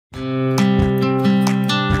In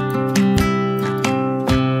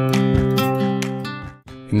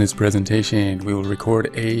this presentation, we will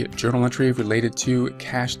record a journal entry related to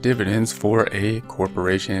cash dividends for a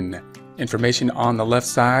corporation. Information on the left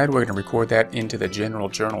side, we're going to record that into the general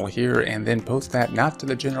journal here and then post that not to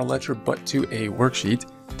the general ledger but to a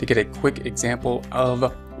worksheet to get a quick example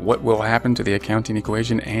of what will happen to the accounting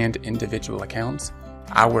equation and individual accounts.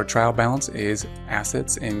 Our trial balance is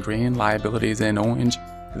assets in green, liabilities in orange,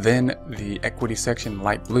 then the equity section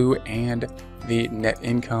light blue, and the net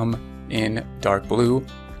income in dark blue.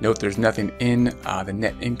 Note there's nothing in the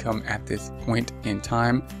net income at this point in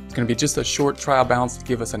time. It's going to be just a short trial balance to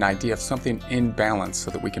give us an idea of something in balance so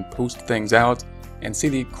that we can post things out and see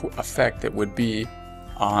the effect that would be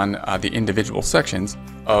on the individual sections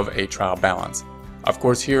of a trial balance. Of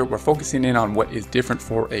course, here we're focusing in on what is different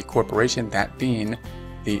for a corporation, that being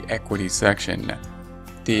the equity section.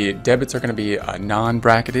 The debits are going to be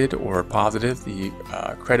non-bracketed or positive. The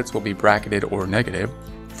credits will be bracketed or negative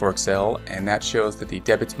for Excel, and that shows that the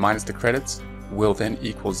debits minus the credits will then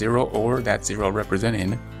equal 0, or that 0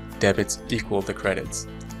 representing debits equal the credits.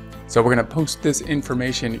 So we're going to post this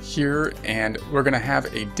information here, and we're going to have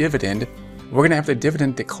a dividend. We're going to have the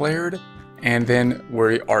dividend declared, and then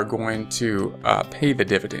we are going to pay the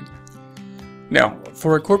dividend. Now,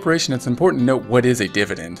 for a corporation, it's important to note what is a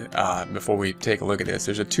dividend before we take a look at this.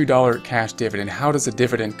 There's a $2 cash dividend. How does a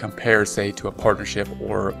dividend compare, say, to a partnership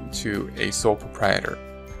or to a sole proprietor?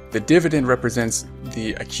 The dividend represents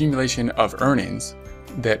the accumulation of earnings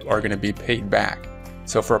that are going to be paid back.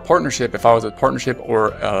 So for a partnership, if I was a partnership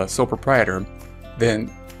or a sole proprietor, then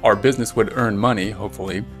our business would earn money,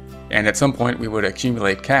 hopefully, and at some point we would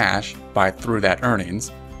accumulate cash through that earnings,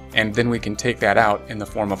 and then we can take that out in the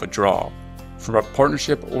form of a draw. For a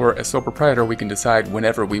partnership or a sole proprietor, we can decide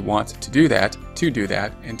whenever we want to do that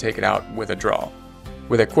and take it out with a draw.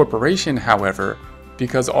 With a corporation, however,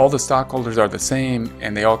 because all the stockholders are the same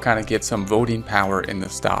and they all kind of get some voting power in the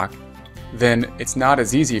stock, then it's not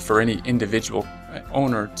as easy for any individual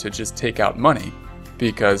owner to just take out money,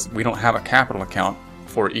 because we don't have a capital account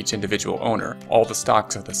for each individual owner. All the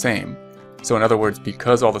stocks are the same. So in other words,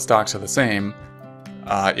 because all the stocks are the same,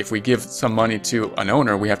 if we give some money to an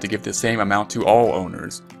owner, we have to give the same amount to all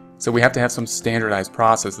owners. So we have to have some standardized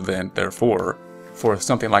process then, therefore, for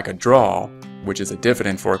something like a draw, which is a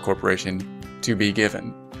dividend for a corporation, to be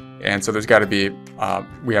given. And so there's got to be,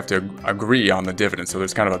 we have to agree on the dividend. So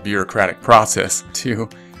there's kind of a bureaucratic process to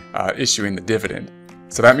issuing the dividend.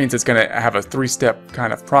 So that means it's going to have a three-step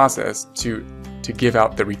kind of process to give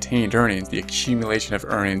out the retained earnings, the accumulation of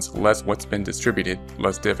earnings less what's been distributed,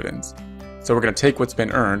 less dividends. So we're going to take what's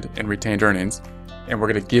been earned in retained earnings, and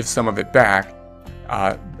we're going to give some of it back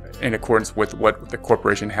in accordance with what the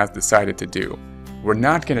corporation has decided to do. We're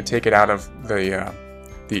not going to take it out of the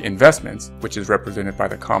investments, which is represented by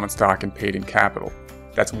the common stock and paid in capital.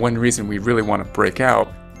 That's one reason we really want to break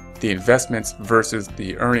out the investments versus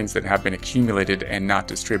the earnings that have been accumulated and not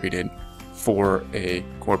distributed for a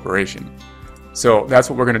corporation. So that's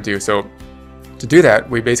what we're going to do. So to do that,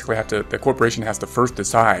 we basically have to, the corporation has to first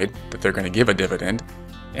decide that they're going to give a dividend.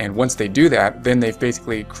 And once they do that, then they've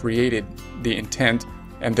basically created the intent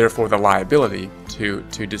and therefore the liability to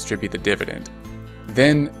distribute the dividend.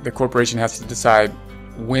 Then the corporation has to decide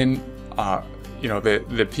when,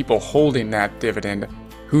 the people holding that dividend,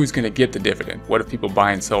 who's going to get the dividend? What if people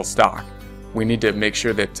buy and sell stock? We need to make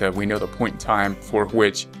sure that we know the point in time for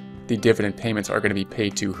which the dividend payments are going to be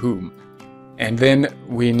paid to whom. And then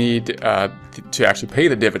we need to actually pay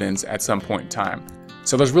the dividends at some point in time.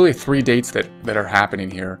 So there's really 3 dates that are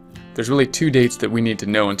happening here. There's really 2 dates that we need to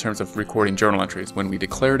know in terms of recording journal entries: when we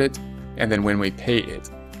declared it and then when we pay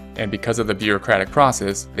it. And because of the bureaucratic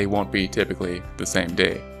process, they won't be typically the same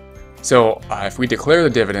day. So if we declare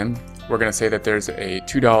the dividend, we're going to say that there's a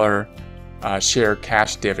 $2 share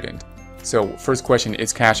cash dividend. So first question,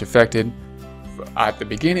 is cash affected? At the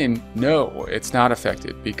beginning, no, it's not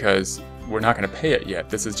affected because we're not going to pay it yet.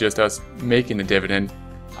 This is just us making the dividend.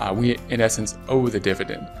 We, in essence, owe the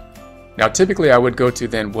dividend. Now, typically, I would go to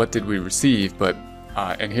then what did we receive, but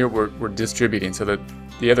and here we're distributing. So that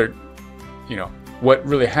the other, what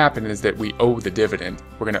really happened is that we owe the dividend.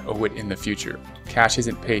 We're going to owe it in the future. Cash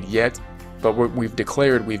isn't paid yet, but we've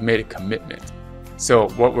declared, we've made a commitment. So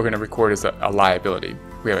what we're going to record is a liability.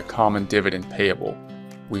 We have a common dividend payable.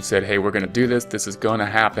 We've said, hey, we're going to do this. This is going to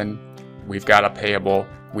happen. We've got a payable.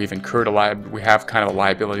 We've incurred we have kind of a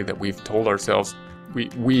liability that we've told ourselves.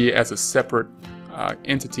 We as a separate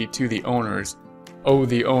entity to the owners owe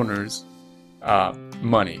the owners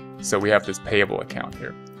money. So we have this payable account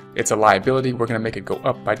here. It's a liability. We're going to make it go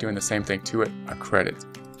up by doing the same thing to it, a credit.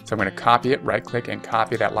 So I'm going to copy it, right click and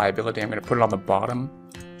copy that liability. I'm going to put it on the bottom.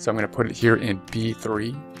 So I'm going to put it here in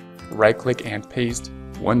B3, right click and paste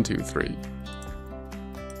 1, 2, 3.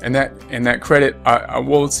 And that credit,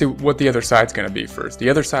 well, let's see what the other side's going to be first. The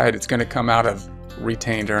other side, it's going to come out of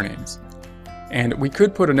retained earnings. And we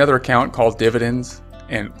could put another account called dividends,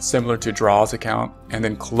 and similar to draws account, and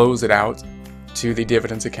then close it out to the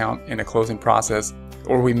dividends account in a closing process,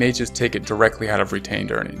 or we may just take it directly out of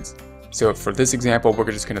retained earnings. So for this example,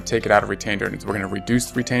 we're just going to take it out of retained earnings. We're going to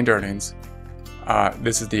reduce retained earnings.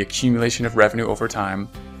 This is the accumulation of revenue over time,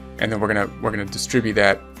 and then we're going to distribute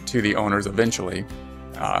that to the owners eventually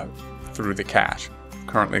through the cash.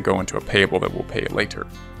 Currently going to a payable that we'll pay later.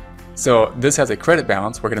 So this has a credit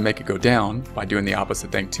balance. We're going to make it go down by doing the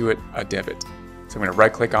opposite thing to it, a debit. So I'm going to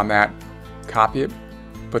right click on that, copy it,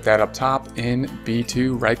 put that up top in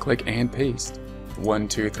B2, right click and paste 1,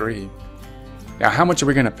 2, 3. Now how much are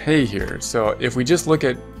we going to pay here? So if we just look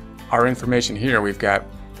at our information here, we've got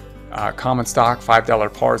common stock,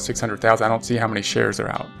 $5 par, 600,000. I don't see how many shares are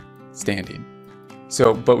outstanding.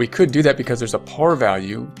 So, but we could do that because there's a par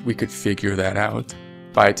value. We could figure that out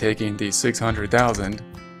by taking the 600,000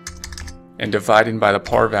 and dividing by the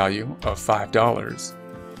par value of $5,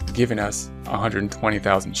 giving us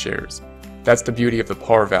 120,000 shares. That's the beauty of the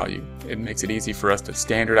par value. It makes it easy for us to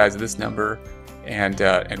standardize this number and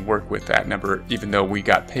work with that number, even though we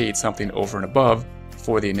got paid something over and above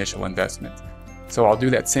for the initial investment. So I'll do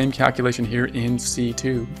that same calculation here in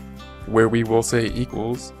C2, where we will say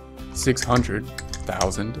equals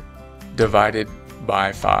 600,000 divided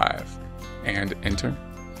by 5, and enter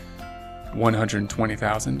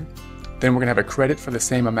 120,000. Then we're going to have a credit for the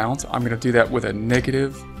same amount. I'm going to do that with a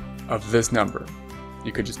negative of this number.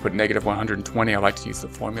 You could just put negative 120. I like to use the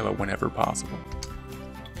formula whenever possible.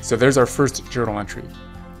 So there's our first journal entry.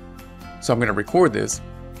 So I'm going to record this.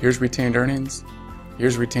 Here's retained earnings.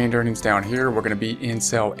 Here's retained earnings down here. We're going to be in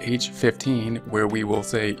cell H15, where we will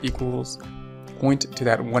say equals, point to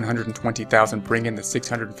that 120,000, bring in the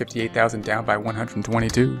 658,000 down by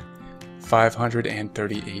 122,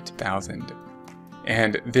 538,000.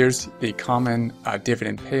 And there's the common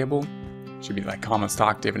dividend payable. Should be like common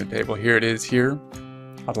stock dividend payable. Here it is here.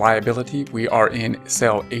 A liability, we are in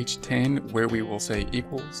cell H10, where we will say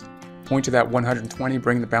equals. Point to that 120,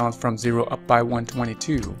 bring the balance from 0 up by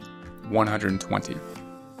 122, 120.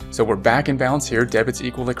 So we're back in balance here, debits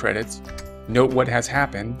equal to credits. Note what has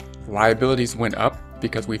happened. Liabilities went up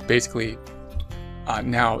because we've basically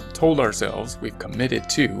now told ourselves we've committed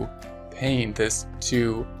to paying this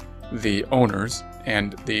to the owners,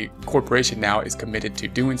 and the corporation now is committed to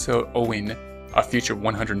doing so, owing a future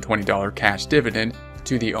 $120 cash dividend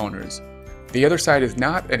to the owners. The other side is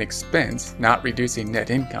not an expense, not reducing net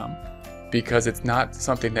income, because it's not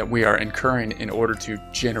something that we are incurring in order to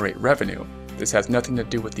generate revenue. This has nothing to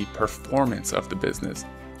do with the performance of the business,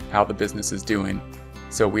 how the business is doing.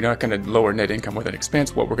 So we're not going to lower net income with an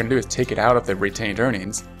expense. What we're going to do is take it out of the retained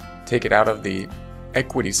earnings, take it out of the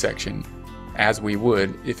equity section, as we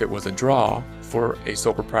would if it was a draw for a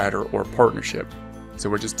sole proprietor or partnership. So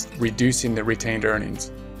we're just reducing the retained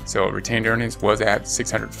earnings. So retained earnings was at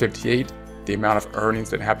 658, the amount of earnings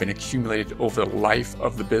that have been accumulated over the life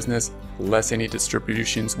of the business, less any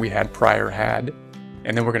distributions we had prior had.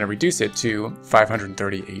 And then we're going to reduce it to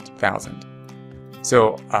 538,000.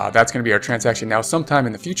 So that's going to be our transaction. Now, sometime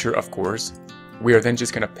in the future, of course, we are then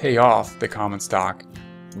just going to pay off the common stock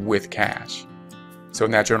with cash. So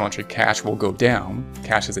in that journal entry, cash will go down.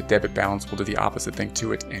 Cash is a debit balance. We'll do the opposite thing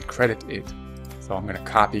to it and credit it. So I'm going to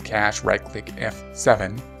copy cash, right-click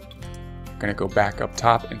F7. I'm going to go back up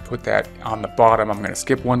top and put that on the bottom. I'm going to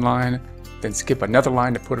skip one line, then skip another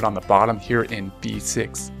line to put it on the bottom here in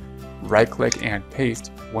B6. Right-click and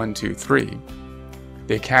paste 1, 2, 3.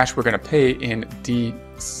 The cash we're going to pay in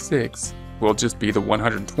D6 will just be the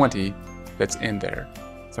 120 that's in there.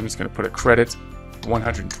 So I'm just going to put a credit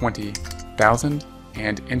 120,000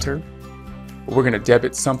 and enter. We're going to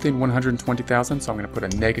debit something 120,000, so I'm going to put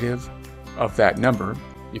a negative of that number.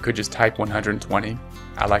 You could just type 120.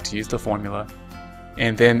 I like to use the formula.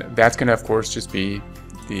 And then that's going to, of course, just be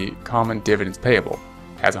the common dividends payable.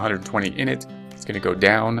 It has 120 in it. It's going to go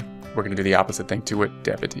down. We're going to do the opposite thing to it,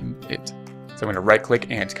 debiting it. So I'm going to right-click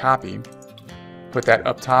and copy. Put that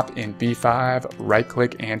up top in B5,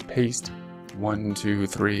 right-click and paste 1, 2,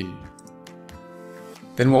 3.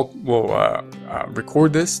 Then we'll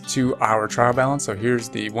record this to our trial balance. So here's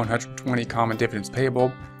the 120 common dividends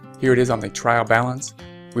payable. Here it is on the trial balance.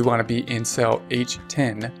 We want to be in cell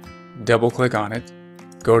H10, double click on it,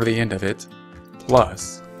 go to the end of it,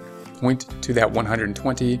 plus, point to that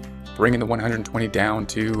 120, bringing the 120 down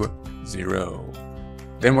to 0.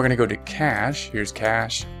 Then we're going to go to cash. Here's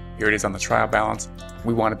cash. Here it is on the trial balance.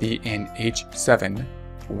 We want to be in H7,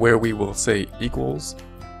 where we will say equals,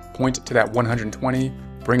 point to that 120,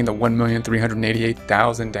 bringing the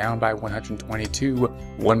 1,388,000 down by 120 to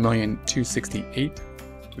 1,268,000.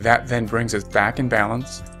 That then brings us back in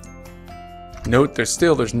balance. Note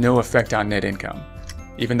there's no effect on net income.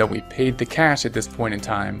 Even though we paid the cash at this point in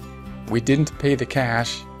time, we didn't pay the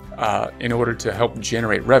cash in order to help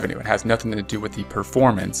generate revenue. It has nothing to do with the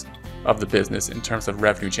performance of the business in terms of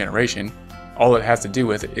revenue generation. All it has to do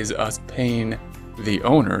with is us paying the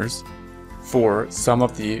owners for some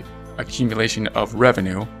of the accumulation of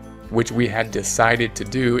revenue, which we had decided to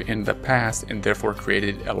do in the past and therefore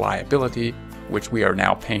created a liability, which we are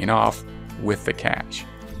now paying off with the cash.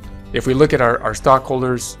 If we look at our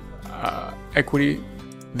stockholders' equity,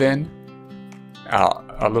 then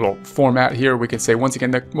a little format here, we can say, once again,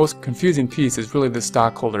 the most confusing piece is really the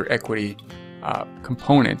stockholder equity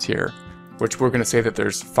component here, which we're going to say that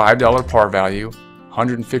there's $5 par value,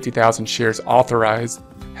 150,000 shares authorized.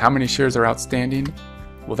 How many shares are outstanding?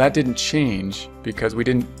 Well, that didn't change because we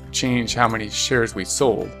didn't change how many shares we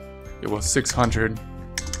sold. It was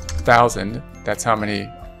 600,000. That's how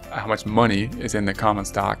much money is in the common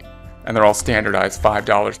stock, and they're all standardized.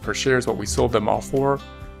 $5 per share is what we sold them all for.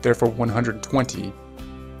 Therefore,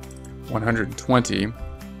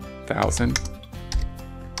 120,000.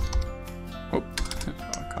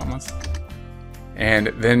 Commas. And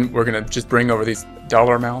then we're going to just bring over these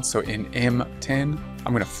dollar amounts. So in M10,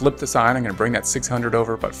 I'm going to flip the sign. I'm going to bring that 600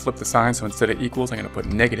 over, but flip the sign. So instead of equals, I'm going to put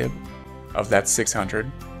negative of that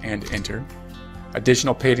 600 and enter.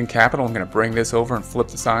 Additional paid in capital, I'm going to bring this over and flip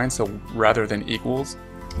the sign. So rather than equals,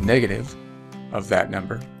 negative of that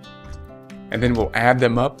number. And then we'll add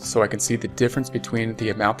them up so I can see the difference between the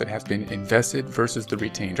amount that has been invested versus the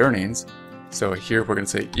retained earnings. So here we're going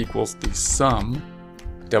to say equals the sum,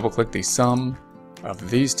 double click the sum of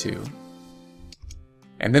these two.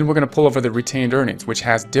 And then we're going to pull over the retained earnings, which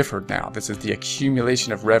has differed now. This is the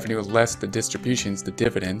accumulation of revenue less the distributions, the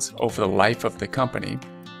dividends, over the life of the company.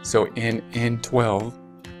 So in N12,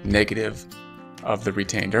 negative of the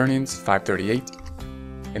retained earnings, 538.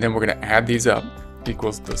 And then we're going to add these up,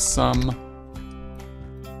 equals the sum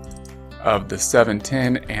of the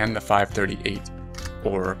 710 and the 538,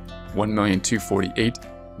 or 1,248,000.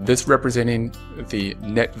 This representing the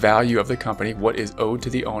net value of the company, what is owed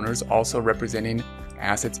to the owners, also representing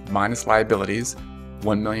assets minus liabilities,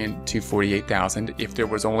 1,248,000. If there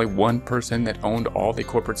was only one person that owned all the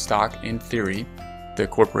corporate stock, in theory, the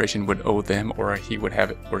corporation would owe them, or he would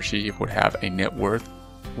have, or she would have, a net worth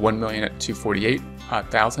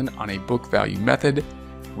 1,248,000 on a book value method.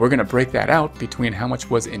 We're going to break that out between how much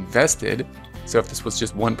was invested. So if this was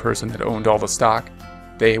just one person that owned all the stock,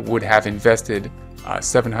 they would have invested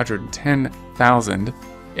 710,000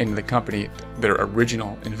 in the company, their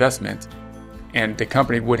original investment, and the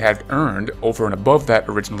company would have earned over and above that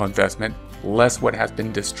original investment, less what has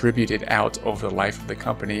been distributed out over the life of the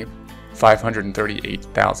company,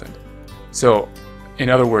 538,000. So in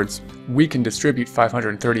other words, we can distribute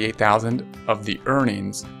 538,000 of the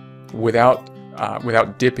earnings without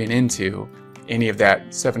dipping into any of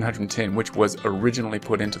that 710, which was originally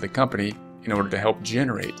put into the company in order to help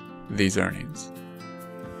generate these earnings.